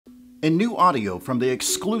In new audio from the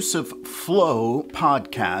exclusive Flow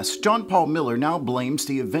podcast, John-Pau Miller now blames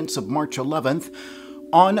the events of March 11th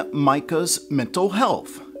on Mica's mental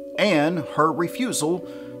health and her refusal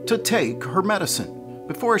to take her medicine.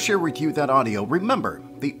 Before I share with you that audio, remember,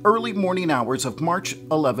 the early morning hours of March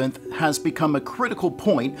 11th has become a critical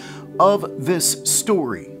point of this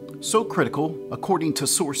story. So critical, according to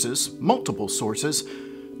sources, multiple sources,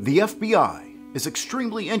 the FBI is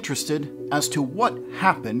extremely interested as to what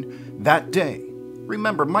happened that day.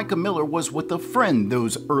 Remember, Mica Miller was with a friend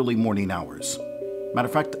those early morning hours. Matter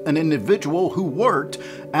of fact, an individual who worked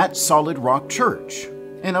at Solid Rock Church.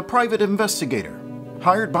 And a private investigator,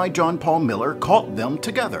 hired by John-Pau Miller, caught them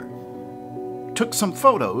together, took some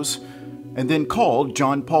photos, and then called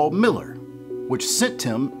John-Pau Miller, which sent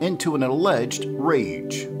him into an alleged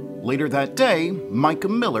rage. Later that day, Mica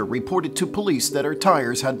Miller reported to police that her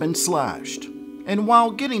tires had been slashed. And while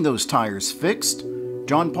getting those tires fixed,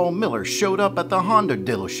 John-Pau Miller showed up at the Honda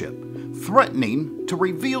dealership, threatening to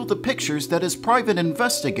reveal the pictures that his private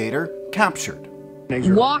investigator captured.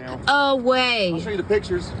 Walk away. I'll show you the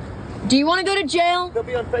pictures. Do you want to go to jail? They'll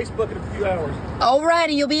be on Facebook in a few hours.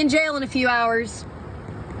 Alrighty, you'll be in jail in a few hours.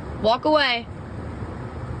 Walk away.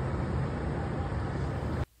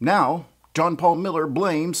 Now, John-Pau Miller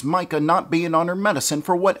blames Mica not being on her medicine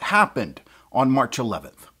for what happened on March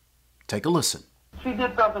 11th. Take a listen. She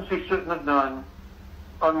did something she shouldn't have done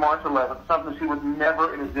on March 11th, something she would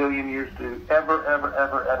never in a zillion years do, ever,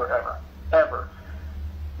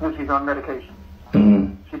 when she's on medication.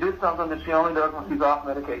 She did something that she only does when she's off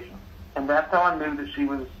medication. And that's how I knew that she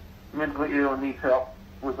was mentally ill and needs help,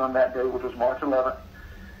 was on that day, which was March 11th.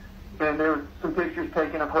 And there were some pictures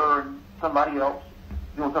taken of her and somebody else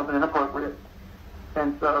doing something inappropriate.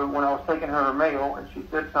 And so when I was taking her mail and she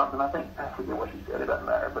said something, I forget what she said, it doesn't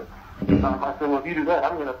matter, but I said, well, if you do that,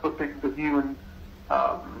 I'm going to put pictures of you and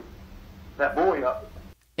that boy up.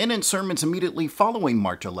 And in sermons immediately following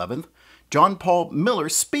March 11th, John-Pau Miller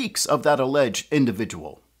speaks of that alleged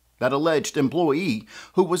individual, that alleged employee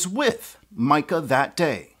who was with Mica that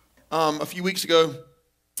day. A few weeks ago,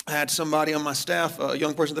 I had somebody on my staff, a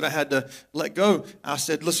young person that I had to let go. I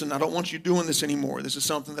said, listen, I don't want you doing this anymore. This is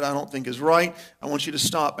something that I don't think is right. I want you to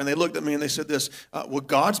stop. And they looked at me and they said this, well,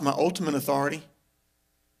 God's my ultimate authority.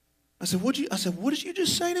 I said, what did you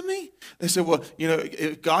just say to me? They said, well,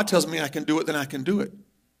 if God tells me I can do it, then I can do it.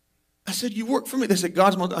 I said, you work for me. They said,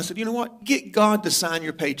 God's my, I said, you know what? Get God to sign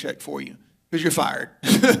your paycheck for you because you're fired.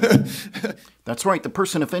 That's right. The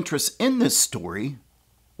person of interest in this story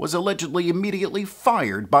was allegedly immediately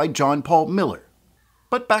fired by John-Pau Miller.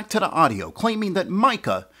 But back to the audio, claiming that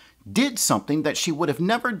Mica did something that she would have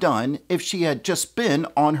never done if she had just been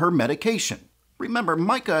on her medication. Remember,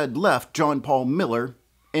 Mica had left John-Pau Miller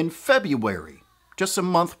in February, just a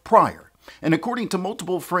month prior. And according to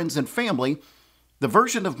multiple friends and family, the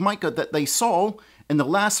version of Mica that they saw in the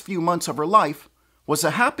last few months of her life was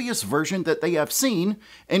the happiest version that they have seen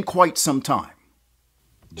in quite some time.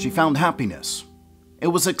 She found happiness. It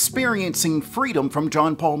was experiencing freedom from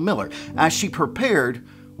John-Pau Miller as she prepared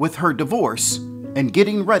with her divorce and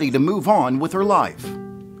getting ready to move on with her life.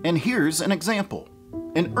 And here's an example.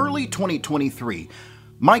 In early 2023,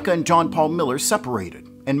 Mica and John-Pau Miller separated,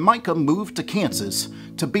 and Mica moved to Kansas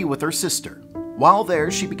to be with her sister. While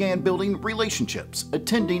there, she began building relationships,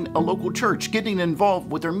 attending a local church, getting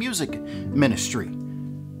involved with her music ministry,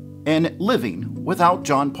 and living without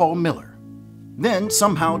John-Pau Miller. Then,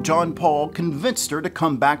 somehow, John-Pau convinced her to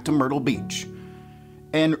come back to Myrtle Beach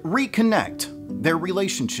and reconnect their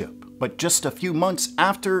relationship. But just a few months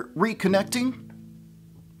after reconnecting,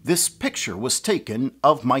 this picture was taken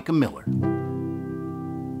of Mica Miller.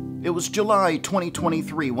 It was July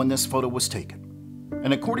 2023 when this photo was taken.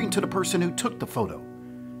 And according to the person who took the photo,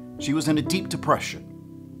 she was in a deep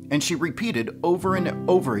depression. And she repeated over and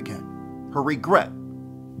over again her regret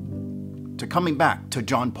to coming back to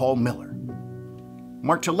John-Pau Miller.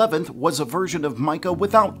 March 11th was a version of Mica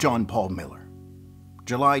without John-Pau Miller.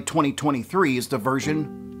 July 2023 is the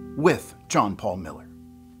version with John-Pau Miller.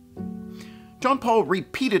 John-Pau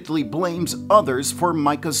repeatedly blames others for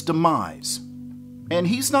Mica's demise. And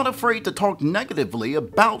he's not afraid to talk negatively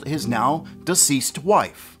about his now deceased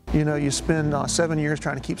wife. You know, you spend 7 years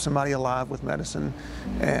trying to keep somebody alive with medicine,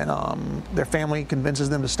 and their family convinces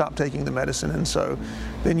them to stop taking the medicine, and so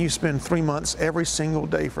then you spend 3 months every single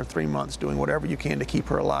day for 3 months doing whatever you can to keep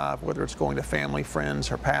her alive, whether it's going to family, friends,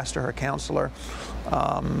 her pastor, her counselor,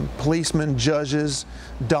 policemen, judges,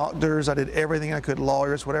 doctors. I did everything I could,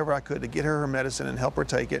 lawyers, whatever I could to get her medicine and help her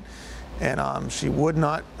take it. and she would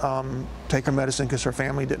not take her medicine because her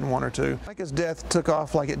family didn't want her to. Mica's death took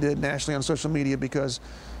off like it did nationally on social media because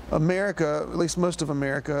America, at least most of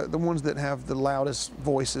America, the ones that have the loudest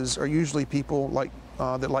voices are usually people like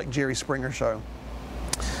that like Jerry Springer show.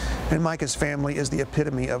 And Mica's family is the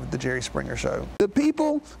epitome of the Jerry Springer show. The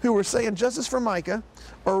people who were saying justice for Mica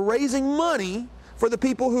are raising money for the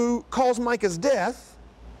people who caused Mica's death.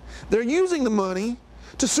 They're using the money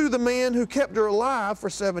to sue the man who kept her alive for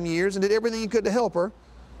 7 years and did everything he could to help her,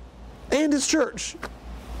 and his church.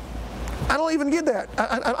 I don't even get that.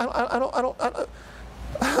 I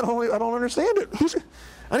don't understand it.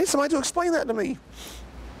 I need somebody to explain that to me.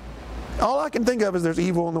 All I can think of is there's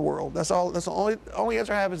evil in the world. That's all. That's the only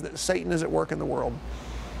answer I have is that Satan is at work in the world.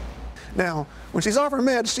 Now, when she's off her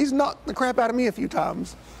meds, she's knocked the crap out of me a few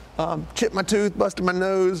times. Chipped my tooth, busted my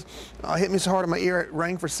nose, hit me so hard in my ear it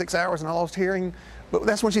rang for 6 hours and I lost hearing. But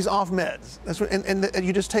that's when she's off meds. That's when, and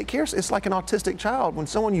you just take care. It's like an autistic child. When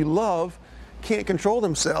someone you love can't control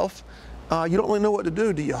themselves, you don't really know what to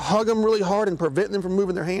do. Do you hug them really hard and prevent them from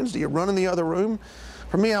moving their hands? Do you run in the other room?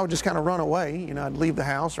 For me, I would just kind of run away. You know, I'd leave the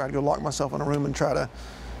house or I'd go lock myself in a room and try to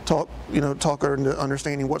talk her into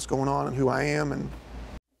understanding what's going on and who I am.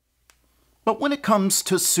 But when it comes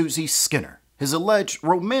to Susie Skinner, his alleged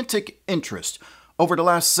romantic interest over the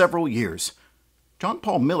last several years,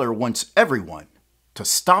 John-Pau Miller wants everyone to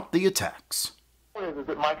stop the attacks. Is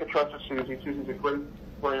that Mica trusted Susie. Susie's a great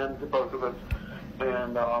friend to both of us,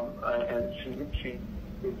 and she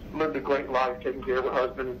lived a great life taking care of her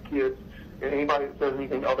husband and kids. And anybody that says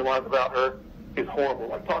anything otherwise about her is horrible.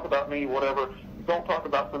 Like, talk about me, whatever. Don't talk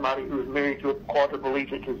about somebody who is married to a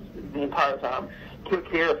quadriplegic the entire time. Took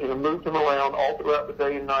care of him, moved him around all throughout the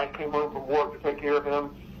day and night, came home from work to take care of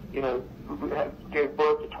him, you know, gave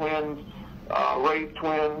birth to twins, raised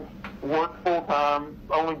twins, worked full-time,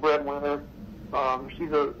 only breadwinner.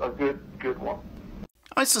 She's a good one.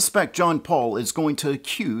 I suspect John-Pau is going to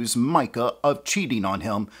accuse Mica of cheating on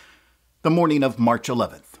him the morning of March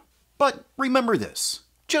 11th. But remember this,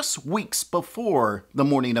 just weeks before the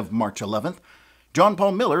morning of March 11th,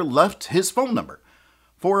 John-Pau Miller left his phone number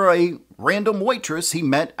for a random waitress he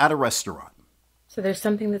met at a restaurant. So there's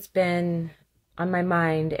something that's been on my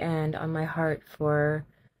mind and on my heart for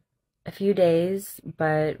a few days,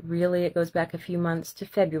 but really it goes back a few months to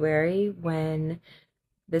February when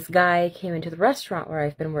this guy came into the restaurant where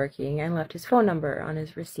I've been working and left his phone number on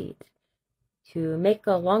his receipt. To make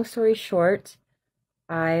a long story short,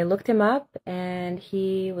 I looked him up and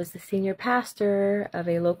he was the senior pastor of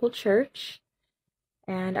a local church,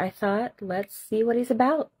 and I thought, let's see what he's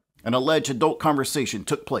about. An alleged adult conversation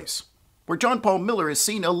took place where John-Pau Miller is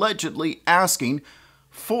seen allegedly asking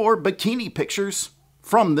for bikini pictures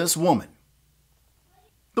from this woman.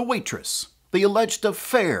 The waitress, the alleged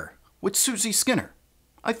affair with Susie Skinner.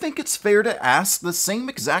 I think it's fair to ask the same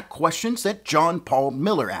exact questions that John-Pau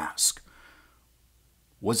Miller asked.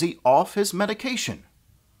 Was he off his medication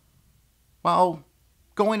while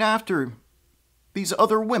going after these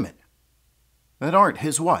other women that aren't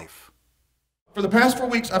his wife? For the past 4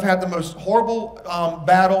 weeks, I've had the most horrible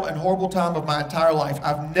battle and horrible time of my entire life.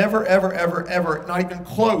 I've never, ever, ever, ever, not even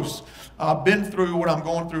close, been through what I'm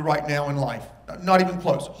going through right now in life. Not even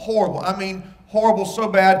close. Horrible. I mean, horrible, so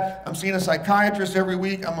bad. I'm seeing a psychiatrist every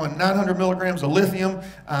week. I'm on 900 milligrams of lithium.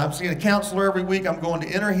 I'm seeing a counselor every week. I'm going to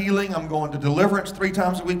inner healing. I'm going to deliverance 3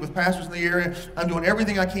 times a week with pastors in the area. I'm doing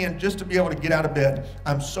everything I can just to be able to get out of bed.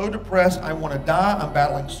 I'm so depressed. I want to die. I'm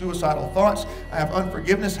battling suicidal thoughts. I have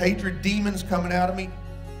unforgiveness, hatred, demons coming out of me.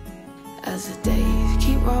 As the days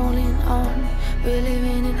keep rolling on, we're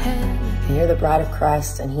living in hell. You're the bride of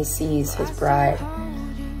Christ, and he sees his bride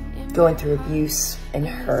going through abuse and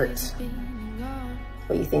hurt.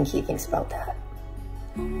 What do you think he thinks about that?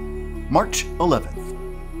 March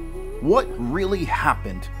 11th. What really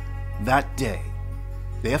happened that day?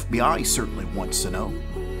 The FBI certainly wants to know,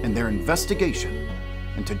 and their investigation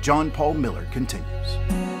into John-Pau Miller continues.